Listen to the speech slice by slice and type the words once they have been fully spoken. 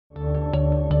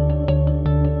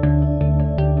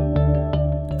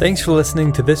Thanks for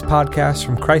listening to this podcast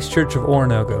from Christ Church of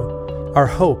Oronogo. Our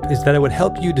hope is that it would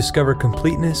help you discover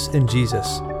completeness in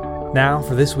Jesus. Now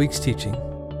for this week's teaching.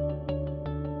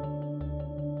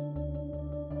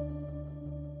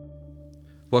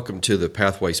 Welcome to the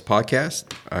Pathways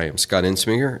Podcast. I am Scott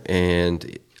Ensminger,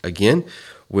 and again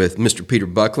with Mr. Peter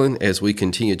Buckland as we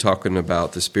continue talking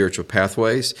about the spiritual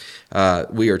pathways.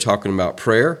 We are talking about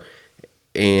prayer,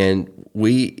 and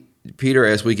Peter,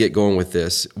 as we get going with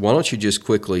this, why don't you just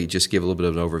quickly just give a little bit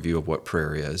of an overview of what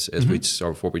prayer is as we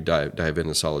start before we dive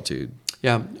into solitude.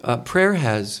 Yeah, prayer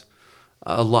has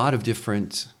a lot of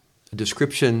different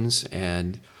descriptions,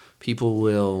 and people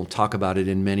will talk about it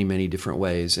in many, many different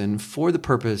ways. And for the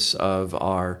purpose of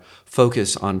our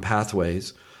focus on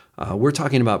pathways, we're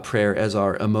talking about prayer as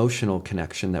our emotional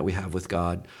connection that we have with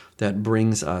God that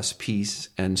brings us peace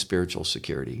and spiritual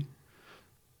security.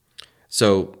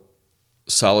 So,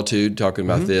 solitude, talking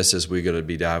about this as we're going to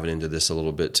be diving into this a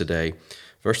little bit today.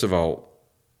 First of all,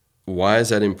 why is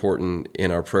that important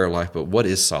in our prayer life? But what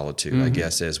is solitude, I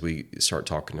guess, as we start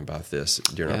talking about this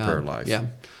during our prayer life? Yeah.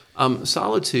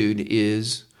 Solitude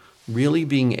is really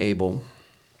being able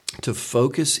to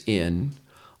focus in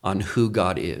on who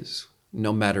God is,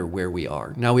 no matter where we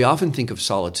are. Now, we often think of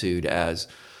solitude as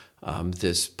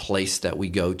this place that we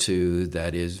go to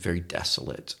that is very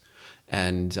desolate.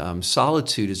 And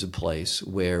solitude is a place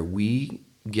where we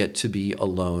get to be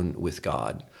alone with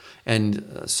God.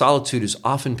 And solitude is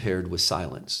often paired with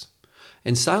silence.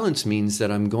 And silence means that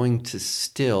I'm going to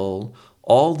still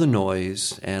all the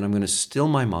noise, and I'm going to still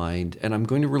my mind, and I'm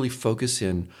going to really focus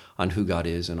in on who God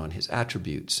is and on his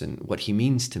attributes and what he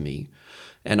means to me.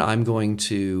 And I'm going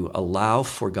to allow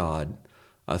for God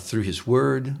through his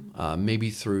word, maybe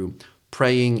through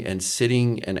praying and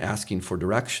sitting and asking for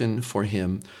direction for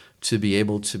him to be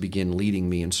able to begin leading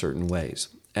me in certain ways.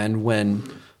 And when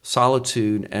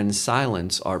solitude and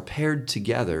silence are paired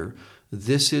together,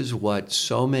 this is what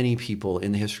so many people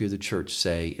in the history of the church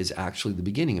say is actually the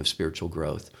beginning of spiritual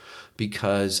growth,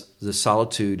 because the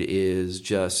solitude is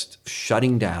just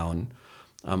shutting down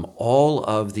all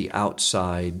of the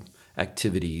outside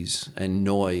activities and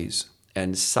noise,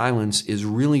 and silence is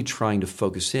really trying to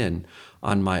focus in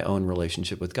on my own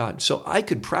relationship with God. So I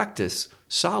could practice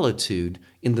solitude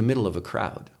in the middle of a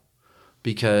crowd,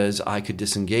 because I could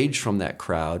disengage from that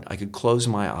crowd, I could close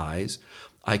my eyes,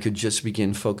 I could just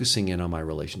begin focusing in on my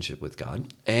relationship with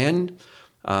God and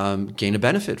gain a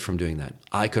benefit from doing that.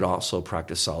 I could also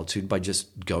practice solitude by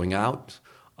just going out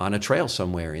on a trail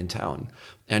somewhere in town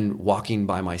and walking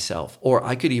by myself. Or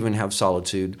I could even have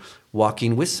solitude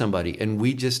walking with somebody, and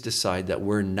we just decide that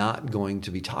we're not going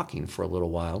to be talking for a little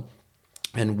while,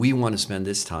 and we want to spend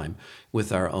this time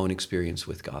with our own experience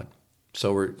with God.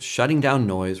 So we're shutting down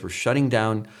noise, we're shutting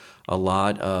down a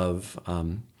lot of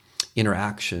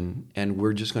interaction, and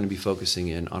we're just going to be focusing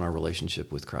in on our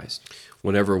relationship with Christ.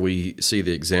 Whenever we see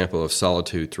the example of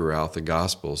solitude throughout the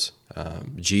Gospels,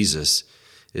 Jesus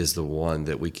is the one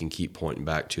that we can keep pointing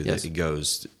back to, that he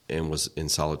goes and was in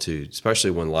solitude,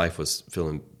 especially when life was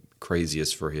feeling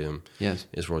craziest for him. Yes.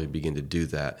 Is where he began to do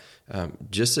that.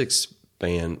 Just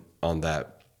expand on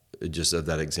that, just of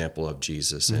that example of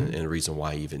Jesus and the reason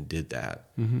why he even did that.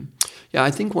 Yeah,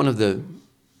 I think one of the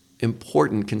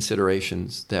important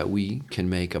considerations that we can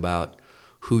make about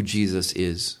who Jesus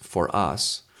is for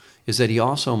us is that he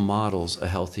also models a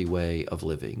healthy way of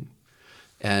living.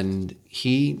 And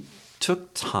he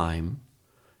took time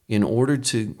in order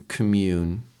to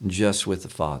commune just with the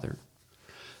Father.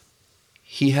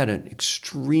 He had an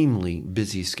extremely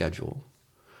busy schedule.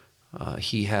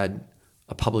 He had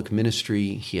a public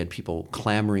ministry. He had people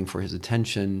clamoring for his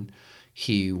attention.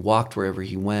 He walked wherever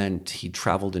he went. He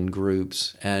traveled in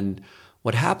groups. And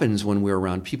what happens when we're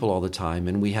around people all the time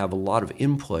and we have a lot of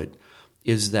input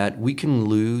is that we can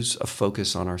lose a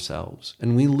focus on ourselves.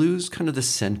 And we lose kind of the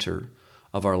center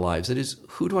of our lives. That is,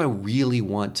 who do I really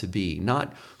want to be?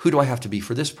 Not who do I have to be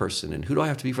for this person, and who do I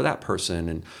have to be for that person,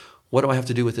 and what do I have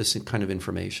to do with this kind of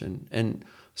information? And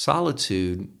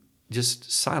solitude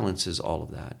just silences all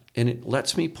of that. And it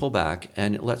lets me pull back,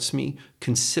 and it lets me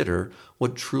consider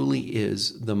what truly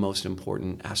is the most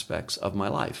important aspects of my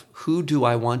life. Who do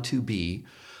I want to be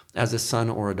as a son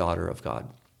or a daughter of God?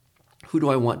 Who do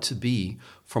I want to be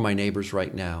for my neighbors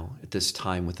right now at this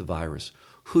time with the virus?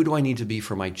 Who do I need to be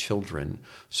for my children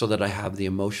so that I have the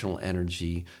emotional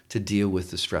energy to deal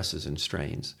with the stresses and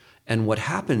strains? And what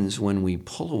happens when we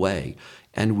pull away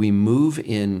and we move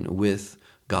in with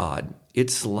God,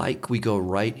 it's like we go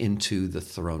right into the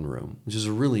throne room, which is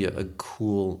really a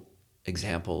cool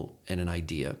example and an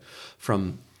idea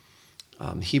from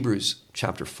Hebrews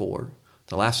chapter 4.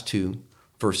 The last two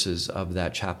verses of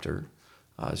that chapter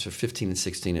so 15 and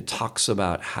 16, it talks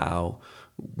about how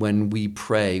when we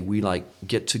pray, we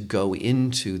get to go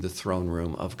into the throne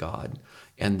room of God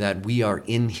and that we are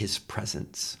in his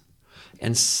presence.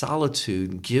 And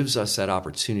solitude gives us that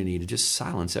opportunity to just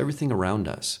silence everything around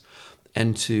us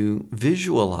and to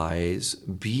visualize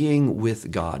being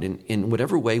with God in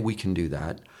whatever way we can do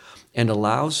that, and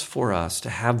allows for us to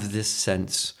have this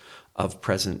sense of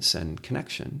presence and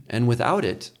connection. And without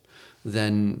it,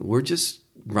 then we're just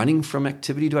running from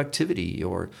activity to activity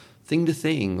or thing to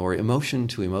thing or emotion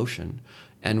to emotion.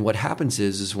 And what happens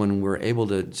is when we're able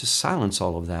to just silence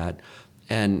all of that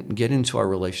and get into our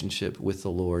relationship with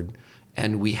the Lord,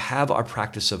 and we have our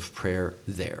practice of prayer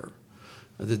there,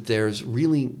 that there's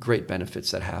really great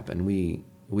benefits that happen.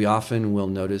 We often will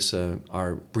notice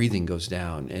our breathing goes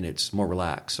down and it's more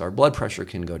relaxed. Our blood pressure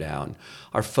can go down.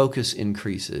 Our focus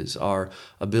increases. Our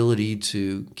ability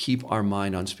to keep our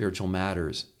mind on spiritual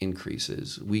matters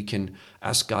increases. We can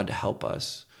ask God to help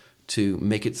us to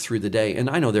make it through the day. And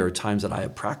I know there are times that I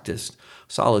have practiced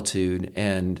solitude,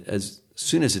 and as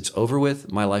soon as it's over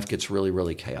with, my life gets really,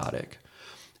 really chaotic.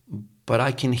 But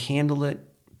I can handle it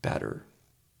better.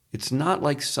 It's not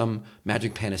like some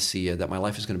magic panacea that my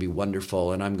life is going to be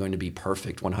wonderful and I'm going to be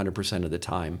perfect 100% of the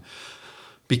time,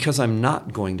 because I'm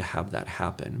not going to have that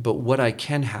happen. But what I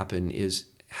can happen is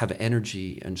have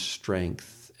energy and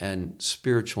strength and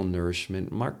spiritual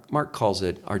nourishment. Mark calls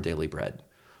it our daily bread.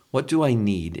 What do I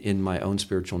need in my own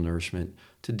spiritual nourishment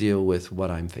to deal with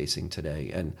what I'm facing today?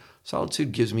 And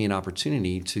solitude gives me an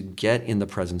opportunity to get in the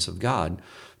presence of God,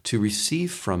 to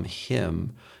receive from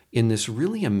him in this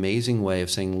really amazing way of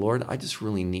saying, Lord, I just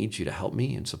really need you to help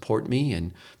me and support me,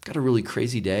 and I've got a really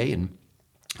crazy day, and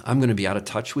I'm going to be out of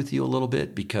touch with you a little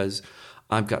bit because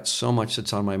I've got so much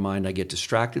that's on my mind. I get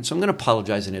distracted, so I'm going to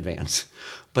apologize in advance.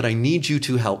 But I need you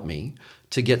to help me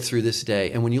to get through this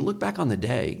day. And when you look back on the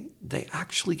day, they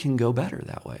actually can go better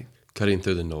that way. Cutting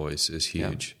through the noise is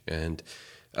huge. Yeah. And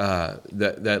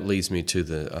that leads me to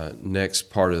the next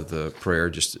part of the prayer,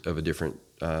 just of a different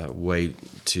way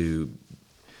to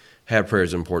have prayer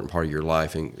as an important part of your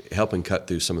life, and helping cut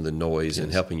through some of the noise and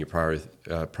helping you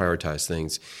prioritize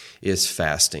things, is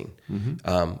fasting.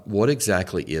 Mm-hmm. What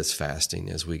exactly is fasting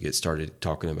as we get started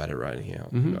talking about it right now?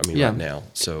 Mm-hmm. Right now.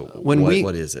 So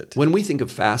what is it? When we think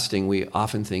of fasting, we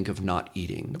often think of not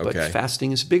eating, but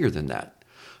fasting is bigger than that.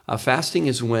 Fasting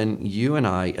is when you and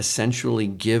I essentially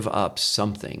give up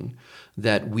something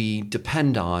that we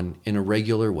depend on in a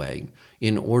regular way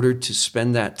in order to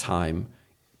spend that time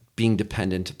being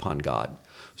dependent upon God.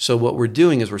 So what we're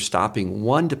doing is we're stopping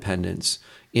one dependence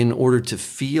in order to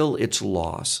feel its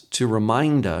loss, to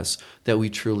remind us that we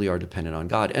truly are dependent on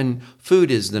God. And food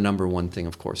is the number one thing,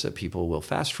 of course, that people will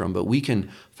fast from, but we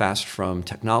can fast from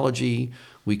technology.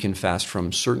 We can fast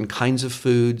from certain kinds of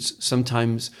foods.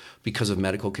 Sometimes because of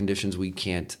medical conditions, we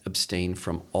can't abstain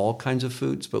from all kinds of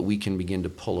foods, but we can begin to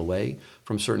pull away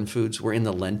from certain foods. We're in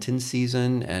the Lenten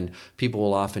season, and people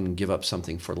will often give up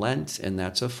something for Lent, and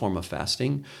that's a form of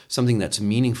fasting, something that's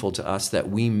meaningful to us that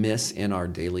we miss in our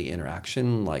daily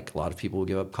interaction. Like a lot of people will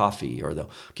give up coffee, or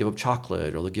they'll give up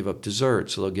chocolate, or they'll give up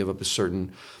desserts, or they'll give up a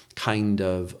certain kind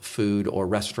of food or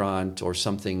restaurant or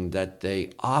something that they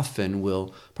often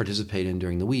will participate in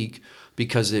during the week,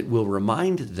 because it will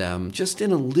remind them just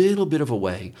in a little bit of a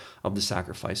way of the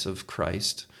sacrifice of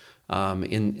Christ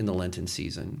in the Lenten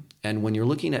season. And when you're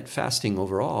looking at fasting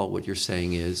overall, what you're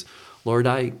saying is, Lord,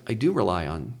 I do rely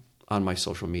on my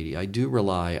social media. I do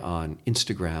rely on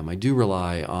Instagram. I do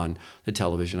rely on the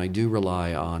television. I do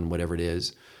rely on whatever it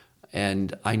is.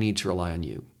 And I need to rely on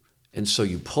you. And so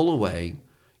you pull away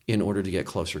in order to get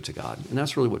closer to God. And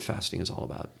that's really what fasting is all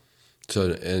about.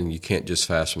 So, and you can't just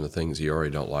fast from the things you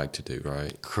already don't like to do,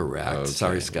 right? Correct. Okay.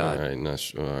 Sorry, Scott. All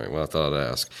right. Well, I thought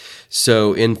I'd ask.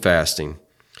 So in fasting,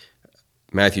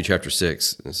 Matthew chapter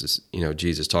 6, this is,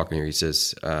 Jesus talking here. He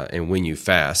says, and when you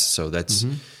fast, so that's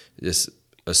just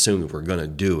assume that we're going to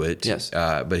do it. Yes.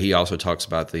 But he also talks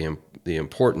about the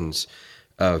importance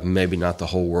of maybe not the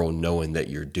whole world knowing that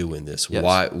you're doing this. Yes.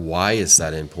 Why is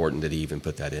that important that he even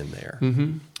put that in there?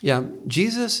 Mm-hmm. Yeah,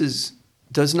 Jesus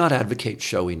does not advocate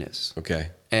showiness. Okay.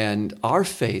 And our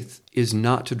faith is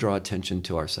not to draw attention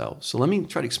to ourselves. So let me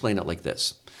try to explain it like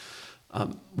this.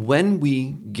 When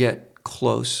we get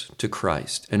close to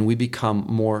Christ and we become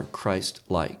more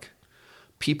Christ-like,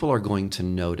 people are going to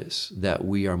notice that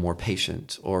we are more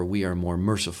patient, or we are more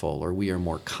merciful, or we are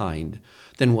more kind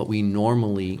than what we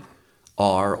normally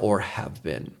are or have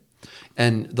been.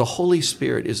 And the Holy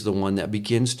Spirit is the one that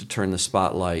begins to turn the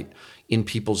spotlight in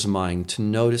people's mind to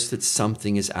notice that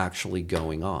something is actually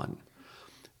going on.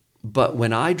 But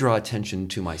when I draw attention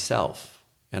to myself,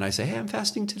 and I say, hey, I'm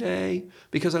fasting today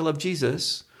because I love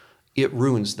Jesus, it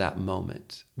ruins that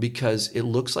moment because it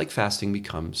looks like fasting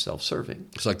becomes self-serving.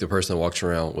 It's like the person that walks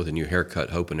around with a new haircut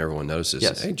hoping everyone notices.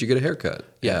 Yes. Hey, did you get a haircut?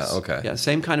 Yes. Yeah, okay. Yeah,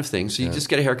 same kind of thing. So you just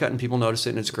get a haircut and people notice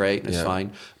it and it's great and it's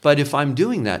fine. But if I'm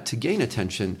doing that to gain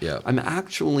attention, I'm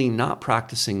actually not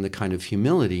practicing the kind of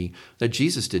humility that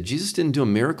Jesus did. Jesus didn't do a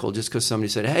miracle just because somebody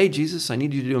said, hey, Jesus, I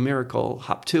need you to do a miracle,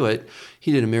 hop to it.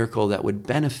 He did a miracle that would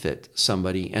benefit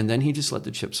somebody, and then he just let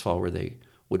the chips fall where they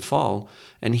would fall.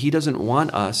 And he doesn't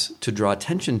want us to draw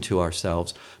attention to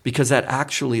ourselves because that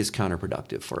actually is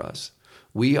counterproductive for us.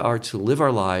 We are to live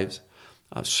our lives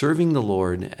serving the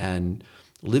Lord and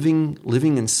living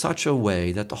in such a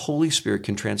way that the Holy Spirit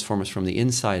can transform us from the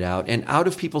inside out, and out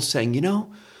of people saying,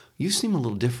 you seem a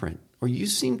little different, or you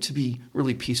seem to be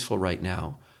really peaceful right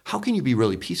now. How can you be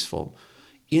really peaceful?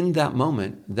 In that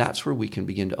moment, that's where we can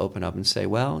begin to open up and say,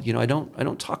 well, I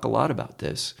don't talk a lot about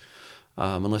this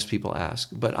unless people ask,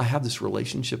 but I have this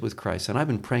relationship with Christ, and I've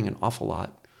been praying an awful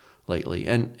lot lately.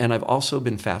 And I've also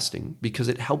been fasting because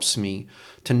it helps me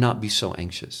to not be so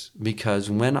anxious, because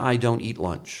when I don't eat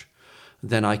lunch,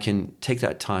 then I can take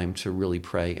that time to really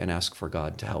pray and ask for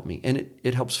God to help me. And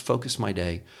it helps focus my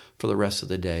day for the rest of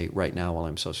the day right now while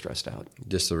I'm so stressed out.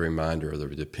 Just a reminder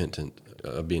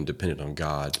of being dependent on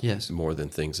God more than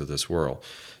things of this world.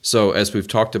 So as we've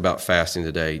talked about fasting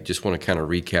today, just want to kind of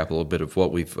recap a little bit of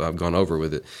what we've gone over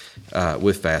with it,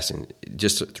 with fasting.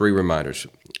 Just 3 reminders.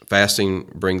 Fasting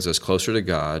brings us closer to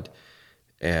God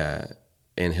and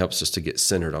helps us to get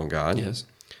centered on God. Yes.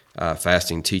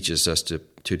 Fasting teaches us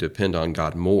to depend on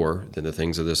God more than the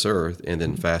things of this earth, and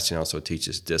then fasting also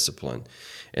teaches discipline.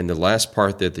 And the last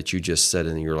part that you just said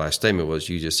in your last statement was,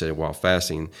 you just said while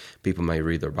fasting, people may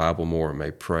read their Bible more, or may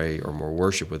pray, or more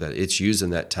worship with that. It's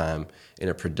using that time in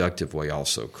a productive way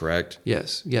also, correct?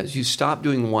 Yes. You stop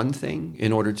doing one thing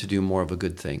in order to do more of a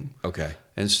good thing. Okay.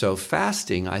 And so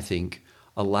fasting, I think,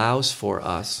 allows for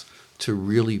us to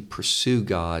really pursue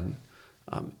God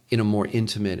in a more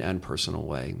intimate and personal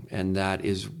way. And that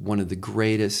is one of the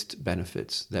greatest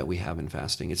benefits that we have in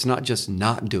fasting. It's not just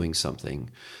not doing something,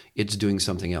 it's doing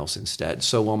something else instead.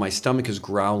 So while my stomach is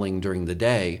growling during the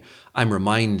day, I'm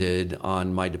reminded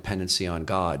on my dependency on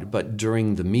God. But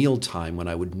during the meal time, when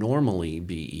I would normally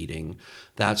be eating,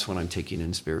 that's when I'm taking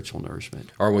in spiritual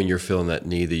nourishment. Or when you're feeling that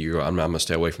need that you go, I'm going to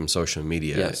stay away from social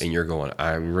media, and you're going,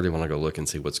 I really want to go look and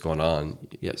see what's going on.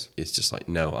 Yes. It's just like,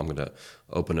 no, I'm going to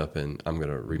open up and I'm going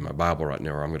to read my Bible right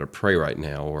now, or I'm going to pray right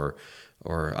now, or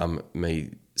I may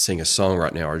sing a song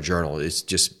right now, or journal. It's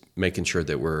just making sure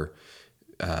that we're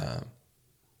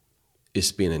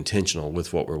it's being intentional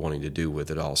with what we're wanting to do with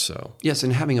it also. Yes,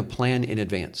 and having a plan in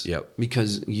advance. Yep.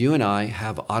 Because you and I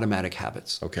have automatic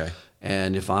habits. Okay.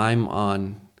 And if I'm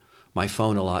on my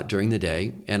phone a lot during the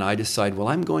day and I decide, well,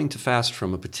 I'm going to fast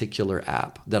from a particular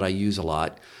app that I use a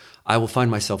lot, I will find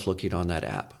myself looking on that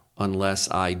app unless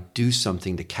I do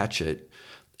something to catch it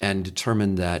and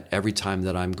determine that every time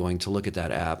that I'm going to look at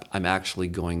that app, I'm actually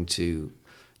going to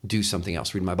do something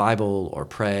else, read my Bible or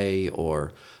pray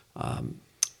or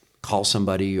call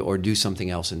somebody or do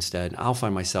something else instead. I'll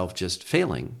find myself just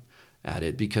failing at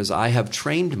it because I have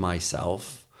trained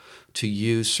myself to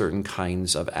use certain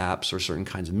kinds of apps or certain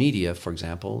kinds of media, for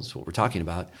example, is what we're talking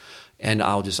about, and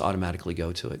I'll just automatically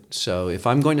go to it. So if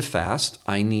I'm going to fast,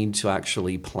 I need to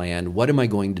actually plan, what am I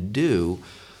going to do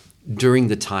during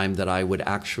the time that I would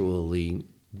actually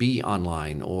be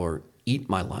online or eat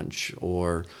my lunch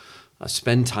or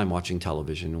spend time watching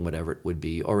television, whatever it would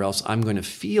be, or else I'm going to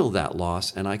feel that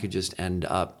loss and I could just end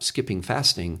up skipping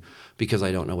fasting because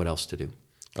I don't know what else to do.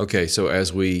 Okay, so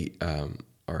as we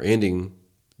are ending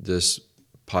this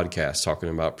podcast talking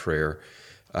about prayer,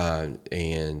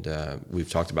 and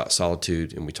we've talked about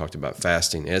solitude and we talked about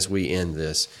fasting. As we end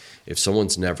this, if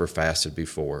someone's never fasted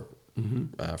before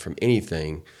from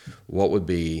anything, what would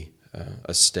be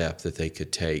a step that they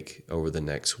could take over the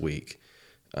next week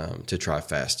to try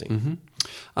fasting?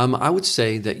 I would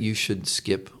say that you should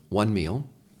skip one meal.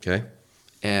 Okay.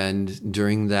 And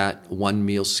during that one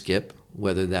meal skip,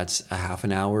 whether that's a half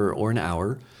an hour or an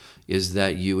hour, is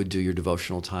that you would do your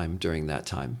devotional time during that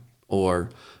time, or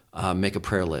make a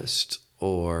prayer list,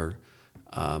 or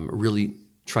really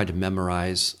try to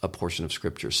memorize a portion of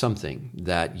Scripture, something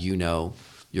that you know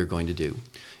you're going to do.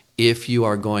 If you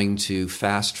are going to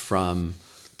fast from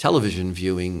television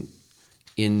viewing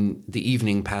in the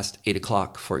evening past 8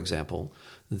 o'clock, for example,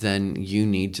 then you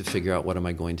need to figure out, what am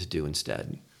I going to do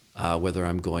instead? Whether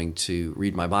I'm going to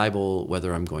read my Bible,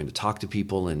 whether I'm going to talk to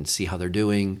people and see how they're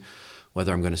doing,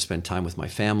 whether I'm going to spend time with my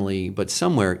family. But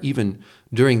somewhere, even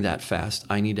during that fast,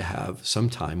 I need to have some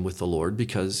time with the Lord,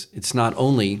 because it's not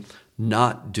only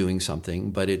not doing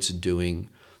something, but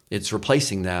it's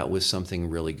replacing that with something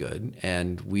really good.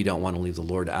 And we don't want to leave the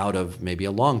Lord out of maybe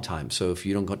a long time. So if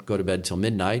you don't go to bed till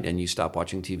midnight and you stop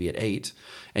watching TV at 8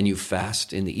 and you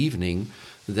fast in the evening,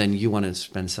 then you want to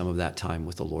spend some of that time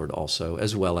with the Lord also,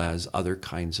 as well as other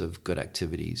kinds of good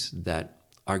activities that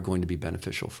are going to be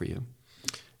beneficial for you.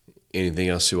 Anything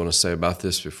else you want to say about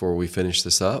this before we finish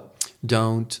this up?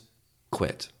 Don't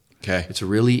quit. Okay. It's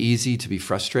really easy to be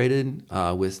frustrated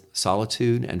with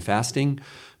solitude and fasting,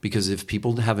 because if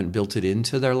people haven't built it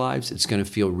into their lives, it's going to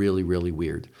feel really, really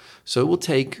weird. So it will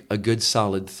take a good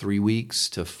solid 3 weeks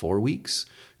to 4 weeks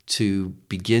to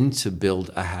begin to build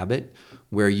a habit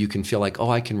where you can feel like, oh,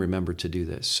 I can remember to do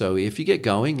this. So if you get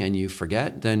going and you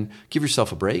forget, then give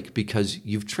yourself a break, because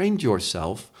you've trained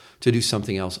yourself to do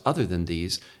something else other than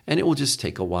these, and it will just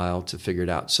take a while to figure it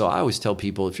out. So I always tell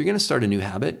people, if you're going to start a new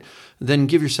habit, then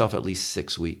give yourself at least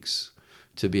 6 weeks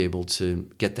to be able to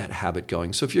get that habit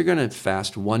going. So if you're going to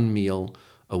fast 1 meal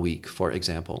a week, for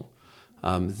example,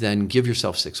 then give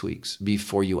yourself 6 weeks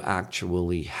before you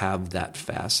actually have that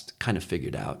fast kind of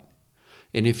figured out.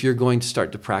 And if you're going to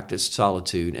start to practice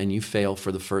solitude and you fail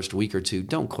for the first week or two,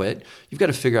 don't quit. You've got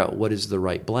to figure out what is the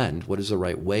right blend, what is the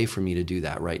right way for me to do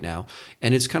that right now.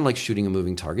 And it's kind of like shooting a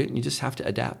moving target, and you just have to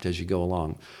adapt as you go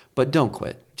along. But don't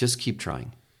quit. Just keep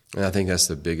trying. And I think that's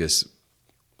the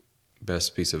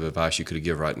best piece of advice you could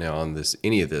give right now on this,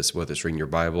 any of this, whether it's reading your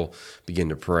Bible, begin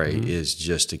to pray, is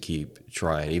just to keep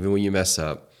trying. Even when you mess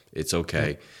up, it's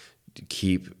okay. To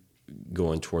keep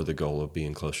going toward the goal of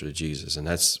being closer to Jesus. And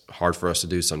that's hard for us to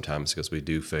do sometimes, because we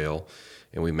do fail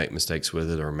and we make mistakes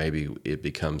with it, or maybe it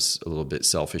becomes a little bit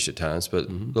selfish at times. But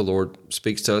the Lord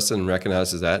speaks to us and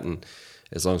recognizes that. And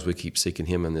as long as we keep seeking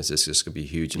Him in this, it's just going to be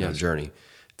huge in our journey.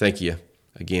 Thank you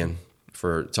again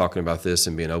for talking about this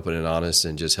and being open and honest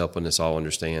and just helping us all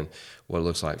understand what it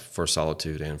looks like for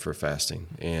solitude and for fasting.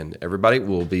 And everybody,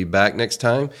 we'll be back next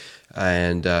time.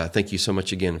 And thank you so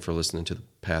much again for listening to the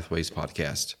Pathways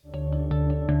podcast.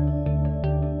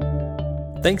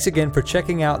 Thanks again for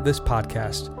checking out this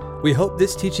podcast. We hope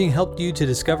this teaching helped you to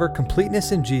discover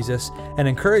completeness in Jesus and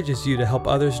encourages you to help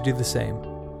others do the same.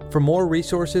 For more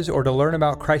resources or to learn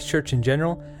about Christ Church in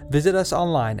general, visit us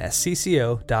online at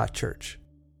cco.church.